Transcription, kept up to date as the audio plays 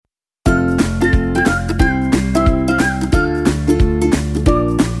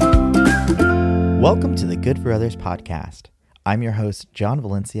Welcome to the Good for Others podcast. I'm your host, John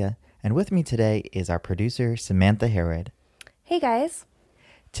Valencia, and with me today is our producer, Samantha Herod. Hey guys.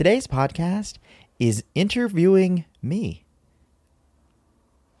 Today's podcast is interviewing me.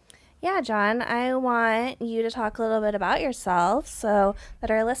 Yeah, John, I want you to talk a little bit about yourself so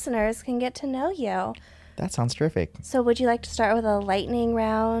that our listeners can get to know you. That sounds terrific. So would you like to start with a lightning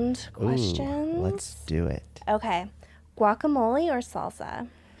round questions? Ooh, let's do it. Okay. Guacamole or salsa?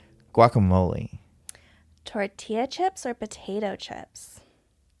 Guacamole. Tortilla chips or potato chips?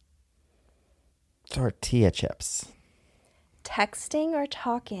 Tortilla chips. Texting or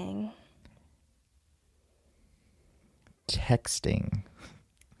talking? Texting.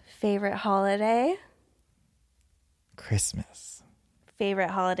 Favorite holiday? Christmas. Favorite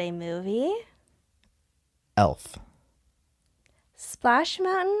holiday movie? Elf. Splash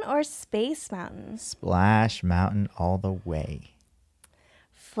Mountain or Space Mountain? Splash Mountain all the way.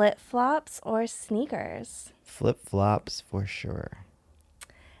 Flip-flops or sneakers? Flip-flops for sure.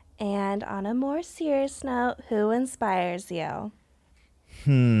 And on a more serious note, who inspires you?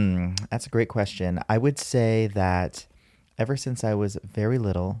 That's a great question. I would say that ever since I was very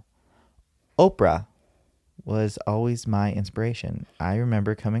little, Oprah was always my inspiration. I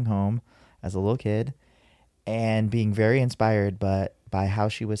remember coming home as a little kid and being very inspired by how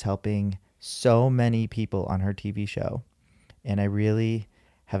she was helping so many people on her TV show. And I really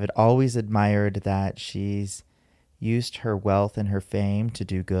have always admired that she's used her wealth and her fame to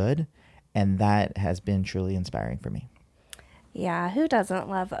do good. And that has been truly inspiring for me. Yeah, who doesn't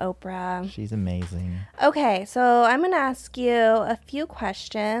love Oprah? She's amazing. Okay, so I'm going to ask you a few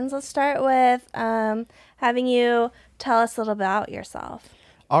questions. Let's start with having you tell us a little about yourself.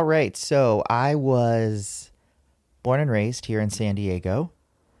 All right, so I was born and raised here in San Diego.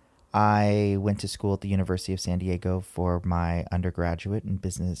 I went to school at the University of San Diego for my undergraduate in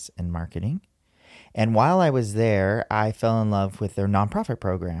business and marketing. And while I was there, I fell in love with their nonprofit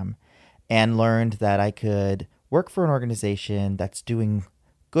program and learned that I could work for an organization that's doing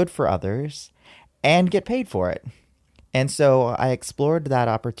good for others and get paid for it. And so I explored that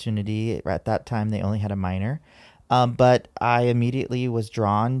opportunity. At that time, they only had a minor. But I immediately was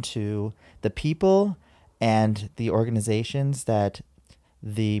drawn to the people and the organizations that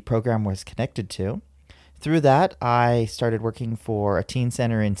the program was connected to. Through that, I started working for a teen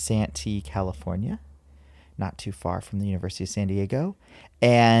center in Santee, California, not too far from the University of San Diego,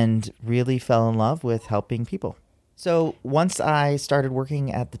 and really fell in love with helping people. So once I started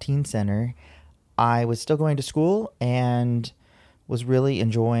working at the teen center, I was still going to school and was really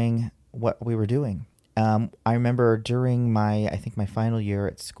enjoying what we were doing. I remember during my final year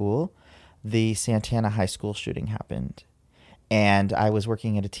at school, the Santana High School shooting happened. And I was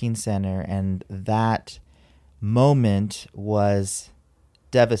working at a teen center, and that moment was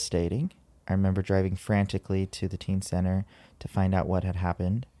devastating. I remember driving frantically to the teen center to find out what had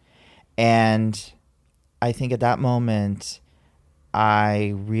happened. And I think at that moment,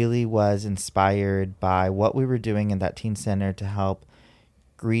 I really was inspired by what we were doing in that teen center to help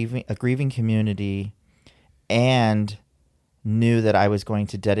a grieving community, and knew that I was going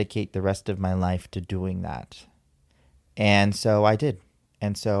to dedicate the rest of my life to doing that. And so I did.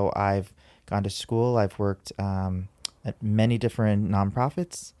 And so I've gone to school. I've worked at many different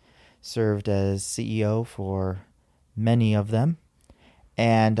nonprofits, served as CEO for many of them.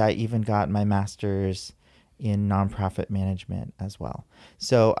 And I even got my master's in nonprofit management as well.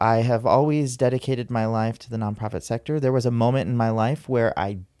 So I have always dedicated my life to the nonprofit sector. There was a moment in my life where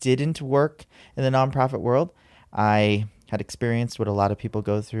I didn't work in the nonprofit world. I had experienced what a lot of people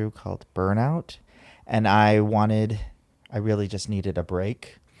go through called burnout. And I really just needed a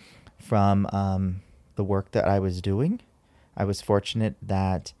break from the work that I was doing. I was fortunate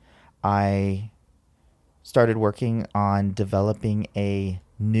that I started working on developing a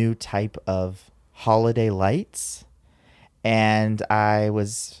new type of holiday lights, and I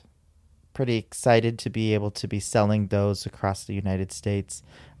was pretty excited to be able to be selling those across the United States,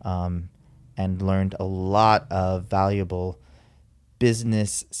 and learned a lot of valuable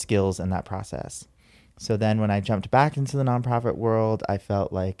business skills in that process. So then when I jumped back into the nonprofit world, I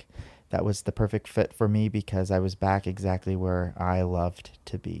felt like that was the perfect fit for me because I was back exactly where I loved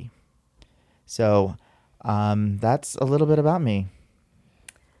to be. So that's a little bit about me.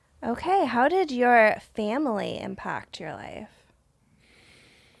 Okay, how did your family impact your life?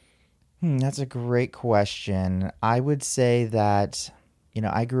 That's a great question. I would say that,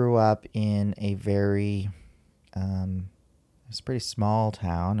 I grew up in a very, it's a pretty small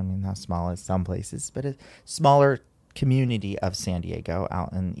town. I mean, not small as some places, but a smaller community of San Diego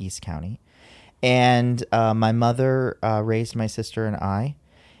out in East County. And my mother raised my sister and I.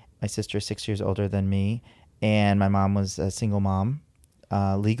 My sister is 6 years older than me, and my mom was a single mom,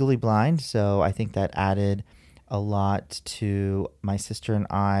 legally blind. So I think that added a lot to my sister and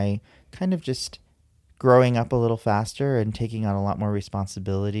I kind of just growing up a little faster and taking on a lot more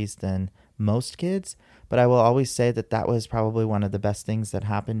responsibilities than most kids. But I will always say that that was probably one of the best things that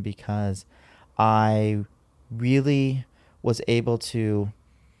happened, because I really was able to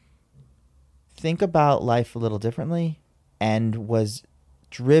think about life a little differently and was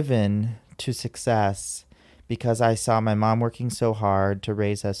driven to success because I saw my mom working so hard to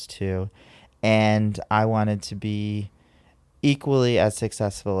raise us two, and I wanted to be equally as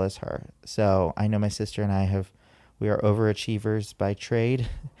successful as her. So I know my sister and we are overachievers by trade,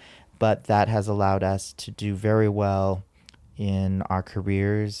 but that has allowed us to do very well in our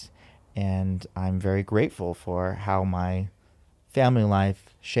careers, and I'm very grateful for how my family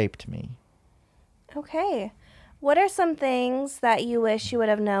life shaped me. Okay. What are some things that you wish you would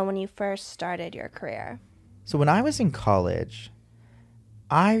have known when you first started your career? So when I was in college,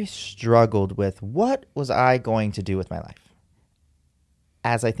 I struggled with what was I going to do with my life,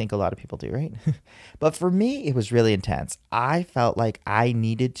 as I think a lot of people do, right? But for me, it was really intense. I felt like I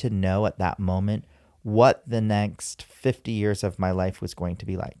needed to know at that moment what the next 50 years of my life was going to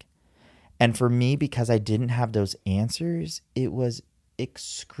be like. And for me, because I didn't have those answers, it was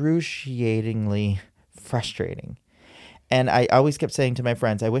excruciatingly frustrating. And I always kept saying to my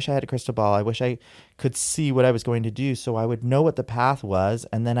friends, I wish I had a crystal ball. I wish I could see what I was going to do so I would know what the path was,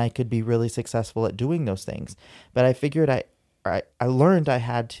 and then I could be really successful at doing those things. But I figured I learned I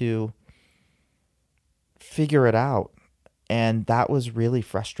had to figure it out, and that was really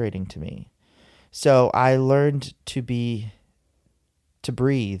frustrating to me. So I learned to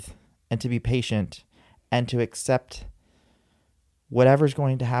breathe and to be patient and to accept whatever's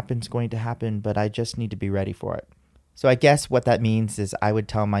going to happen is going to happen, but I just need to be ready for it. So I guess what that means is I would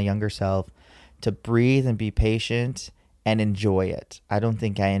tell my younger self to breathe and be patient and enjoy it. I don't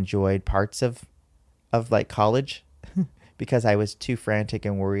think I enjoyed parts of like college because I was too frantic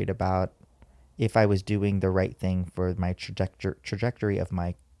and worried about if I was doing the right thing for my trajectory of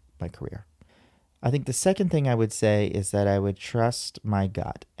my career. I think the second thing I would say is that I would trust my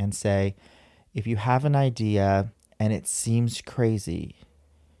gut and say, if you have an idea and it seems crazy,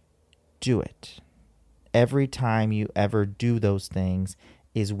 do it. Every time you ever do those things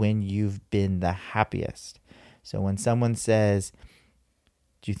is when you've been the happiest. So when someone says,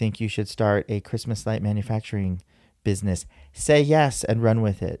 do you think you should start a Christmas light manufacturing business? Say yes and run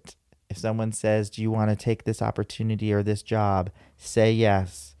with it. If someone says, do you want to take this opportunity or this job? Say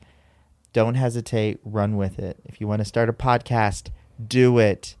yes. Don't hesitate, run with it. If you want to start a podcast, do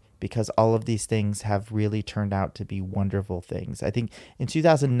it, because all of these things have really turned out to be wonderful things. I think in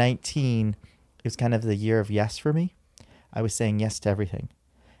 2019, it was kind of the year of yes for me. I was saying yes to everything.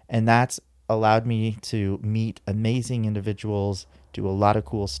 And that's allowed me to meet amazing individuals, do a lot of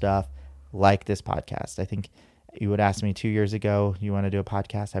cool stuff like this podcast. I think you would ask me 2 years ago, you want to do a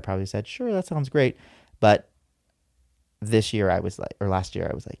podcast? I probably said, sure, that sounds great. But last year I was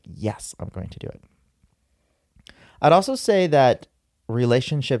like, yes, I'm going to do it. I'd also say that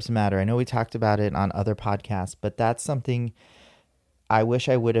relationships matter. I know we talked about it on other podcasts, but that's something I wish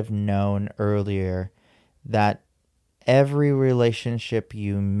I would have known earlier, that every relationship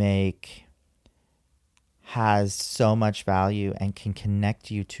you make has so much value and can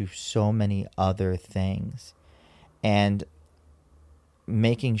connect you to so many other things. And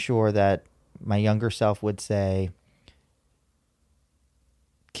making sure that my younger self would say,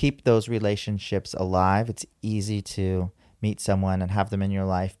 keep those relationships alive. It's easy to meet someone and have them in your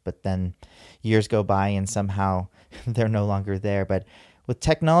life, but then years go by and somehow they're no longer there. But with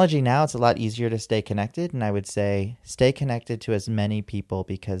technology now, it's a lot easier to stay connected. And I would say stay connected to as many people,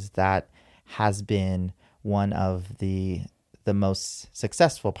 because that has been one of the most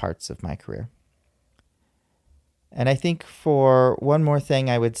successful parts of my career. And I think for one more thing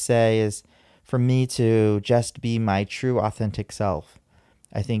I would say is for me to just be my true authentic self.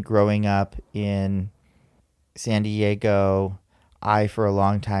 I think growing up in San Diego, I for a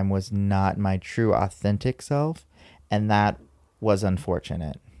long time was not my true authentic self, and that was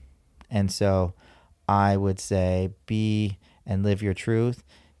unfortunate. And so I would say be and live your truth,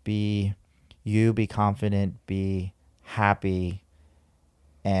 be you, be confident, be happy,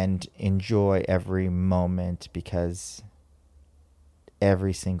 and enjoy every moment, because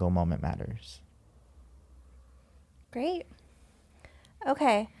every single moment matters. Great.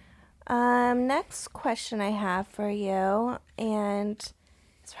 Okay. Next question I have for you, and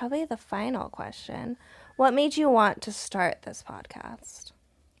it's probably the final question. What made you want to start this podcast?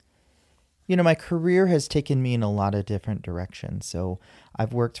 My career has taken me in a lot of different directions. So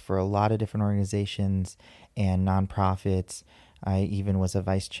I've worked for a lot of different organizations and nonprofits. I even was a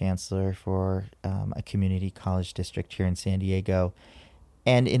vice chancellor for a community college district here in San Diego.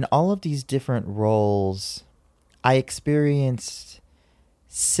 And in all of these different roles, I experienced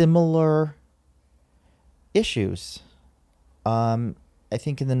similar issues. I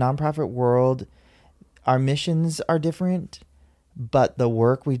think in the nonprofit world, our missions are different, but the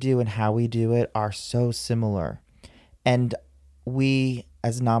work we do and how we do it are so similar. And we,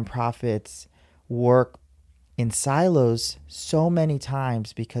 as nonprofits, work in silos so many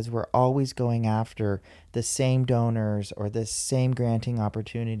times because we're always going after the same donors or the same granting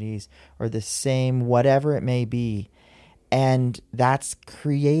opportunities or the same whatever it may be. And that's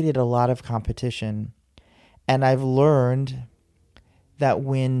created a lot of competition. And I've learned that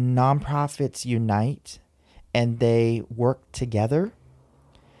when nonprofits unite and they work together,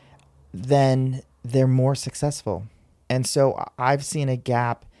 then they're more successful. And so I've seen a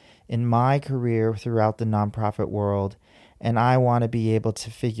gap in my career throughout the nonprofit world, and I want to be able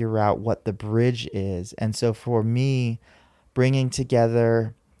to figure out what the bridge is. And so for me, bringing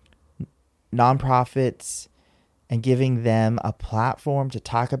together nonprofits and giving them a platform to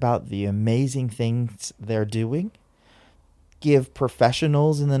talk about the amazing things they're doing, give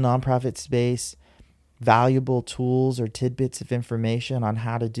professionals in the nonprofit space valuable tools or tidbits of information on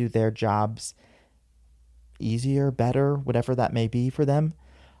how to do their jobs easier, better, whatever that may be for them.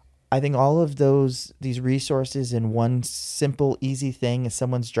 I think all of these resources in one simple, easy thing, as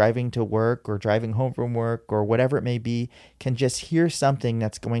someone's driving to work or driving home from work or whatever it may be, can just hear something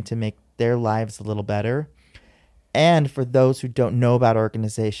that's going to make their lives a little better. And for those who don't know about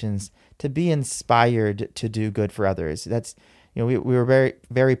organizations, to be inspired to do good for others. That's, we were very,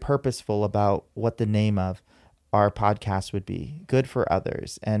 very purposeful about what the name of our podcast would be, Good for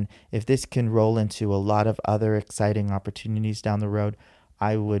Others. And if this can roll into a lot of other exciting opportunities down the road,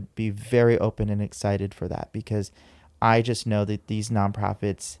 I would be very open and excited for that, because I just know that these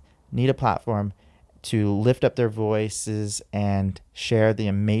nonprofits need a platform to lift up their voices and share the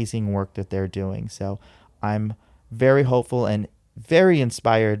amazing work that they're doing. So I'm very hopeful and very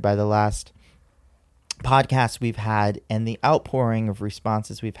inspired by the last podcasts we've had and the outpouring of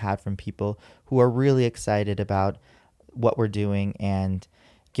responses we've had from people who are really excited about what we're doing and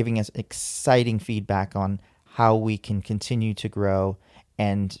giving us exciting feedback on how we can continue to grow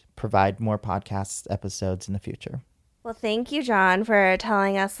and provide more podcast episodes in the future. Well, thank you, John, for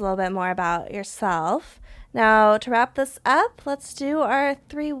telling us a little bit more about yourself. Now, to wrap this up, let's do our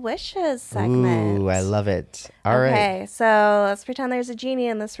 3 wishes segment. Ooh, I love it. All right. Okay, so let's pretend there's a genie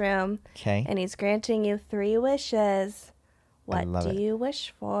in this room. Okay. And he's granting you 3 wishes. What do you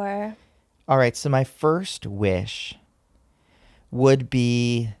wish for? All right, so my first wish would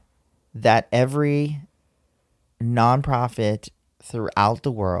be that every nonprofit throughout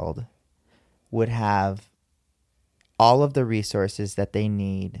the world would have all of the resources that they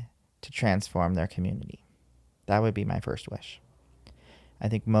need to transform their community. That would be my first wish. I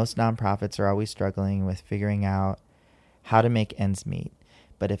think most nonprofits are always struggling with figuring out how to make ends meet.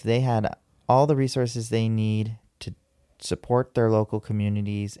 But if they had all the resources they need to support their local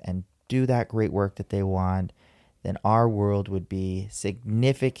communities and do that great work that they want, then our world would be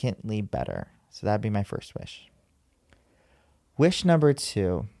significantly better. So that'd be my first wish. Wish number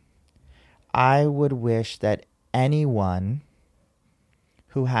 2, I would wish that anyone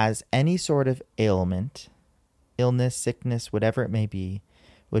who has any sort of ailment, illness, sickness, whatever it may be,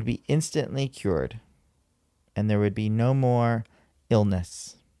 would be instantly cured. And there would be no more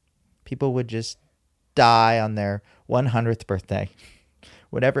illness. People would just die on their 100th birthday,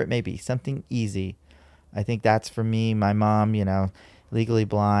 whatever it may be, something easy. I think that's for me. My mom, legally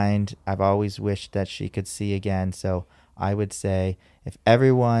blind. I've always wished that she could see again. So I would say if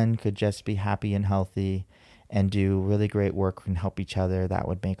everyone could just be happy and healthy and do really great work and help each other, that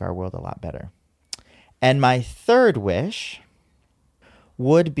would make our world a lot better. And my third wish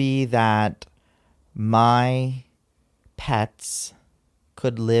would be that my pets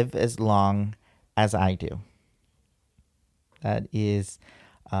could live as long as I do. That is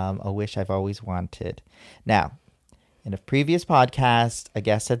a wish I've always wanted. Now, in a previous podcast, a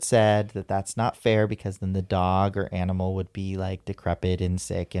guest had said that that's not fair because then the dog or animal would be like decrepit and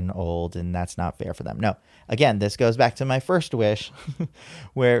sick and old, and that's not fair for them. No, again, this goes back to my first wish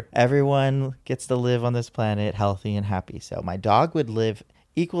where everyone gets to live on this planet healthy and happy. So my dog would live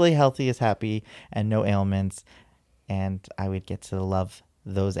equally healthy as happy and no ailments, and I would get to love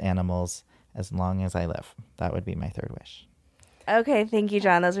those animals as long as I live. That would be my third wish. Okay, thank you,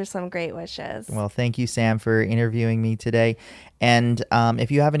 John. Those are some great wishes. Well, thank you, Sam, for interviewing me today. And if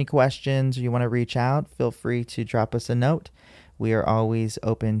you have any questions or you want to reach out, feel free to drop us a note. We are always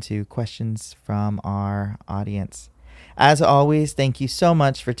open to questions from our audience. As always, thank you so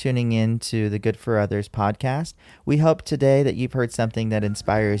much for tuning in to the Good for Others podcast. We hope today that you've heard something that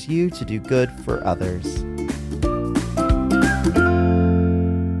inspires you to do good for others.